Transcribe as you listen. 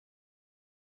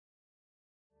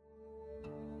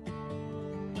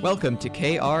Welcome to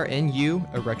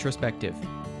KRNU, a retrospective.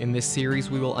 In this series,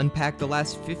 we will unpack the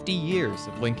last 50 years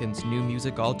of Lincoln's new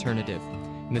music alternative.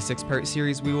 In the 6-part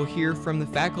series, we will hear from the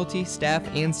faculty, staff,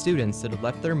 and students that have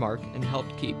left their mark and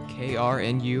helped keep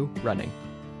KRNU running.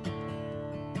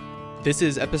 This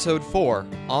is episode 4,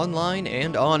 Online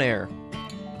and On Air.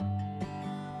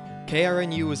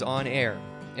 KRNU was on air,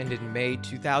 and in May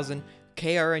 2000,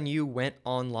 KRNU went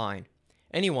online.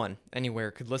 Anyone, anywhere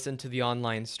could listen to the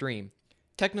online stream.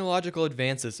 Technological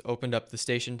advances opened up the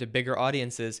station to bigger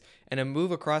audiences, and a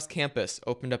move across campus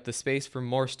opened up the space for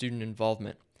more student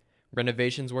involvement.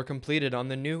 Renovations were completed on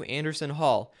the new Anderson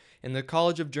Hall, and the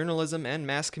College of Journalism and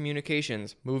Mass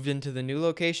Communications moved into the new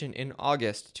location in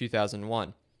August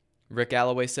 2001. Rick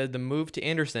Alloway said the move to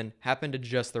Anderson happened at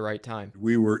just the right time.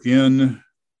 We were in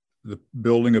the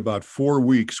building about 4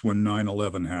 weeks when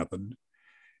 9/11 happened.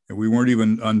 And we weren't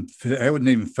even, I hadn't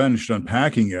even finished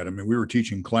unpacking yet. I mean, we were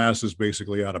teaching classes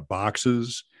basically out of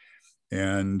boxes.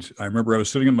 And I remember I was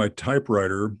sitting in my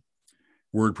typewriter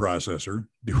word processor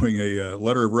doing a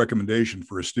letter of recommendation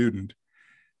for a student.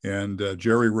 And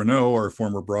Jerry Renault, our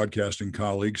former broadcasting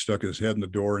colleague, stuck his head in the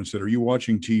door and said, "Are you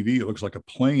watching TV? It looks like a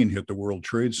plane hit the World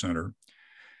Trade Center."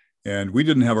 And we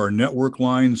didn't have our network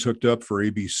lines hooked up for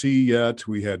ABC yet.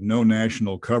 We had no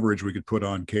national coverage we could put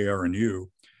on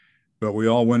KRNU. But we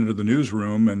all went into the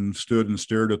newsroom and stood and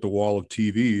stared at the wall of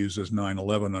TVs as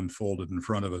 9/11 unfolded in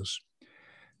front of us.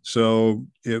 So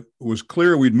it was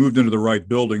clear we'd moved into the right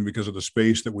building because of the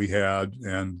space that we had,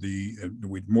 and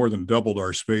we'd more than doubled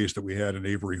our space that we had in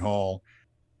Avery Hall.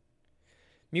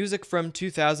 Music from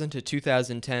 2000 to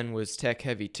 2010 was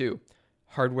tech-heavy too.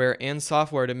 Hardware and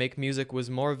software to make music was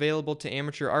more available to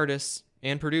amateur artists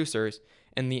and producers,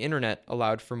 and the internet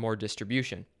allowed for more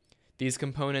distribution. These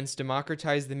components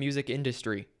democratized the music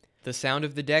industry. The sound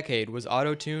of the decade was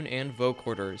auto-tune and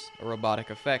vocorders, a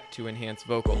robotic effect to enhance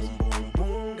vocals.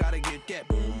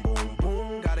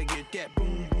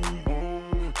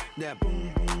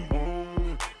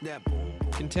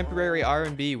 Contemporary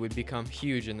R&B would become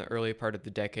huge in the early part of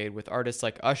the decade, with artists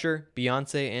like Usher,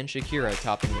 Beyonce, and Shakira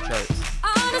topping the charts.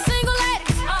 All the single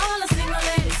ladies, all the single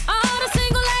ladies, all the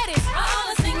single ladies,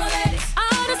 all the single ladies,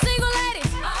 all the single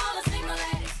ladies, all the single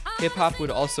ladies. Hip-hop would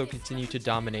also continue to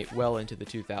dominate well into the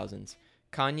 2000s.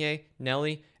 Kanye,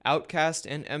 Nelly, Outkast,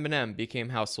 and Eminem became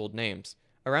household names.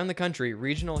 Around the country,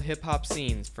 regional hip-hop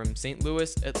scenes from St.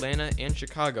 Louis, Atlanta, and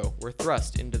Chicago were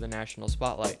thrust into the national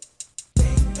spotlight.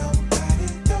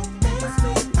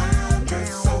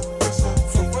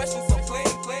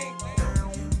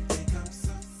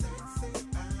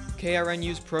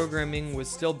 KRNU's programming was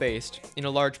still based, in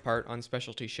a large part, on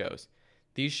specialty shows.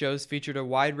 These shows featured a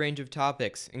wide range of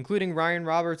topics, including Ryan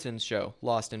Robertson's show,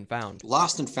 Lost and Found.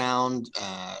 Lost and Found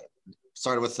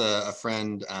started with a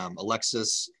friend,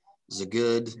 Alexis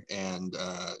Zagud and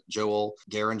Joel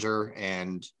Geringer.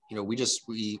 And,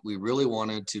 we really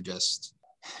wanted to just,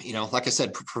 like I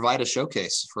said, provide a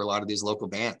showcase for a lot of these local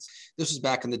bands. This was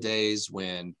back in the days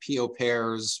when P.O.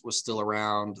 Pears was still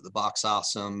around, the Box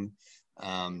Awesome.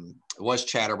 It was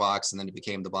Chatterbox, and then it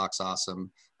became the Box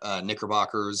Awesome.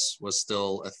 Knickerbockers was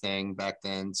still a thing back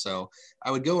then. So I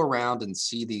would go around and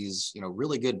see these,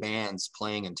 really good bands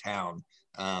playing in town.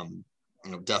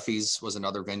 Duffy's was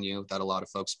another venue that a lot of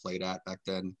folks played at back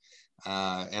then.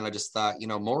 And I just thought,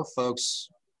 more folks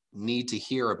need to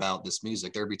hear about this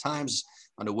music. There'd be times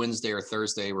on a Wednesday or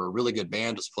Thursday where a really good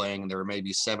band was playing and there were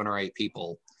maybe 7 or 8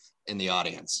 people in the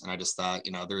audience. And I just thought,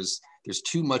 there's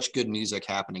too much good music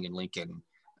happening in Lincoln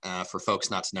for folks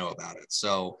not to know about it.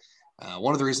 So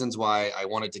one of the reasons why I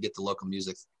wanted to get the local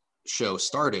music show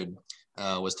started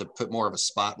was to put more of a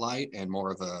spotlight and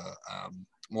more of a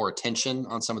more attention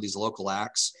on some of these local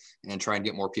acts and try and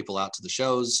get more people out to the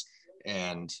shows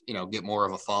and, get more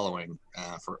of a following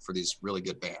for these really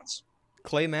good bands.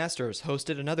 Clay Masters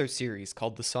hosted another series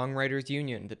called the Songwriters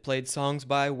Union that played songs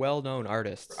by well-known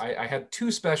artists. I had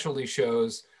 2 specialty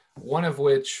shows, one of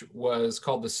which was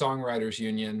called the Songwriters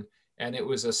Union, and it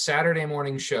was a Saturday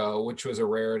morning show, which was a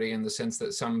rarity in the sense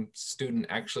that some student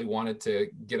actually wanted to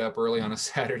get up early on a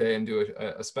Saturday and do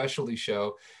a specialty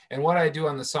show. And what I do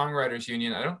on the Songwriters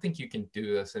Union, I don't think you can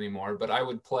do this anymore, but I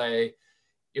would play,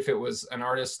 if it was an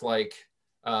artist like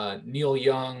Neil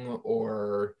Young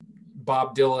or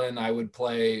Bob Dylan, I would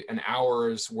play an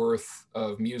hour's worth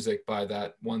of music by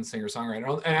that one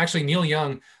singer-songwriter. And actually Neil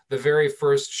Young, the very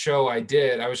first show I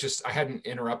did, I hadn't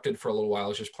interrupted for a little while. I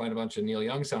was just playing a bunch of Neil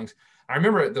Young songs. I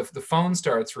remember the phone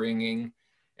starts ringing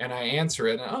and I answer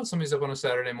it. And somebody's up on a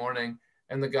Saturday morning.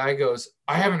 And the guy goes,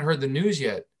 "I haven't heard the news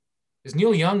yet. Is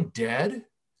Neil Young dead?"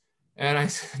 And I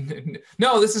said,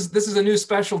 "No, this is a new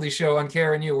specialty show on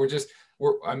KRNU.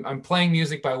 I'm playing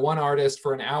music by one artist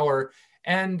for an hour,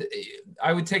 and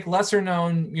I would take lesser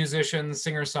known musicians,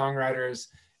 singer-songwriters,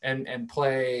 and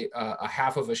play a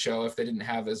half of a show if they didn't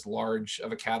have as large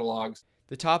of a catalog.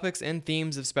 The topics and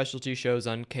themes of specialty shows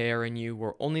on KRNU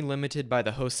were only limited by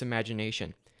the host's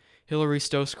imagination. Hillary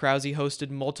Stoss-Krause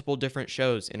hosted multiple different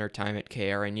shows in her time at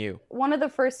KRNU. One of the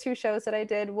first 2 shows that I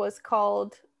did was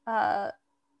called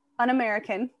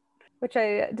Un-American, which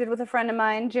I did with a friend of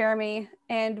mine, Jeremy,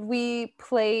 and we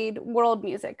played world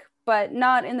music, but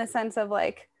not in the sense of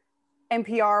like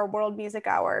NPR World Music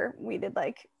Hour. We did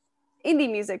like indie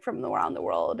music from around the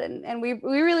world, and we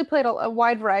really played a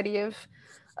wide variety of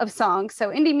songs. So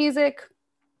indie music,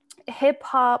 hip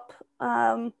hop,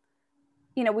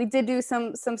 we did do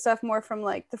some stuff more from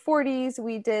like the 40s.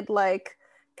 We did like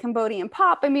Cambodian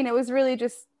pop. I mean, it was really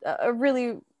just a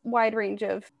really wide range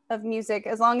of music.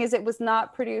 As long as it was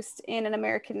not produced in an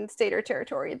American state or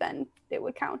territory, then it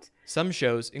would count. Some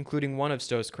shows, including one of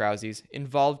Stoss-Krause's,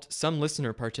 involved some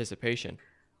listener participation.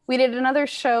 We did another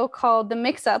show called The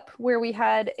Mix-Up, where we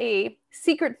had a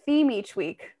secret theme each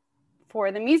week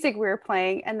for the music we were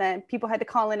playing, and then people had to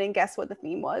call in and guess what the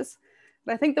theme was.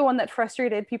 But I think the one that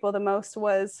frustrated people the most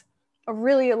was a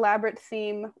really elaborate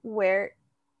theme where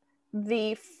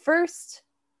the first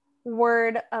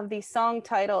word of the song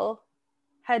title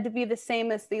had to be the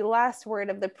same as the last word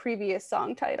of the previous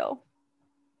song title.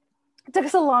 It took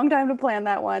us a long time to plan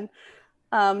that one.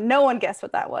 No one guessed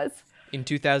what that was. In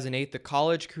 2008, the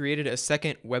college created a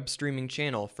second web streaming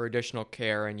channel for additional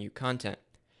KRNU content.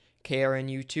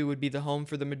 KRNU2 would be the home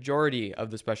for the majority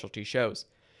of the specialty shows.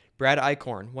 Brad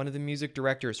Eichhorn, one of the music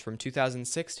directors from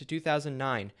 2006 to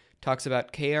 2009, talks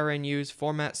about KRNU's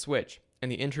format switch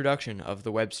and the introduction of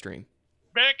the web stream.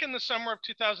 Back in the summer of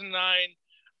 2009,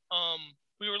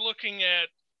 we were looking at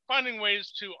finding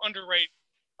ways to underwrite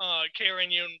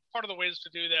KRNU, and part of the ways to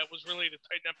do that was really to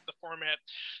tighten up the format.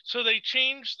 So they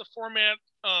changed the format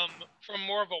from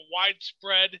more of a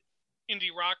widespread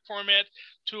indie rock format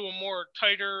to a more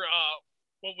tighter,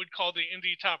 what we'd call the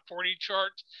indie top 40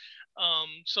 chart.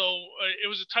 So it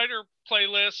was a tighter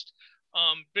playlist,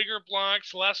 bigger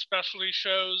blocks, less specialty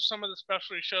shows. Some of the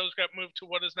specialty shows got moved to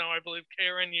what is now, I believe,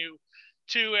 KRNU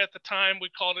 2. At the time, we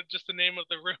called it just the name of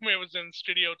the room it was in,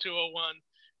 Studio 201.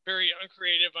 Very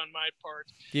uncreative on my part.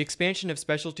 The expansion of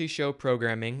specialty show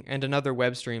programming and another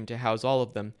web stream to house all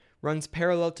of them runs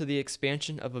parallel to the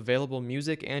expansion of available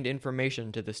music and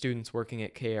information to the students working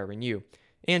at KRNU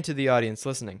and to the audience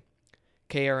listening.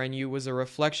 KRNU was a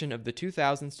reflection of the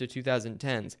 2000s to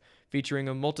 2010s, featuring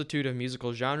a multitude of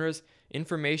musical genres,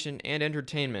 information, and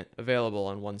entertainment available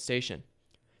on one station.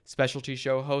 Specialty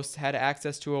show hosts had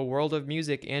access to a world of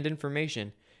music and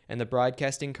information, and the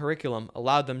broadcasting curriculum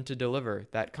allowed them to deliver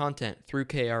that content through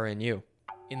KRNU.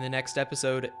 In the next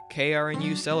episode,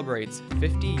 KRNU celebrates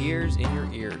 50 years in your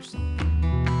ears.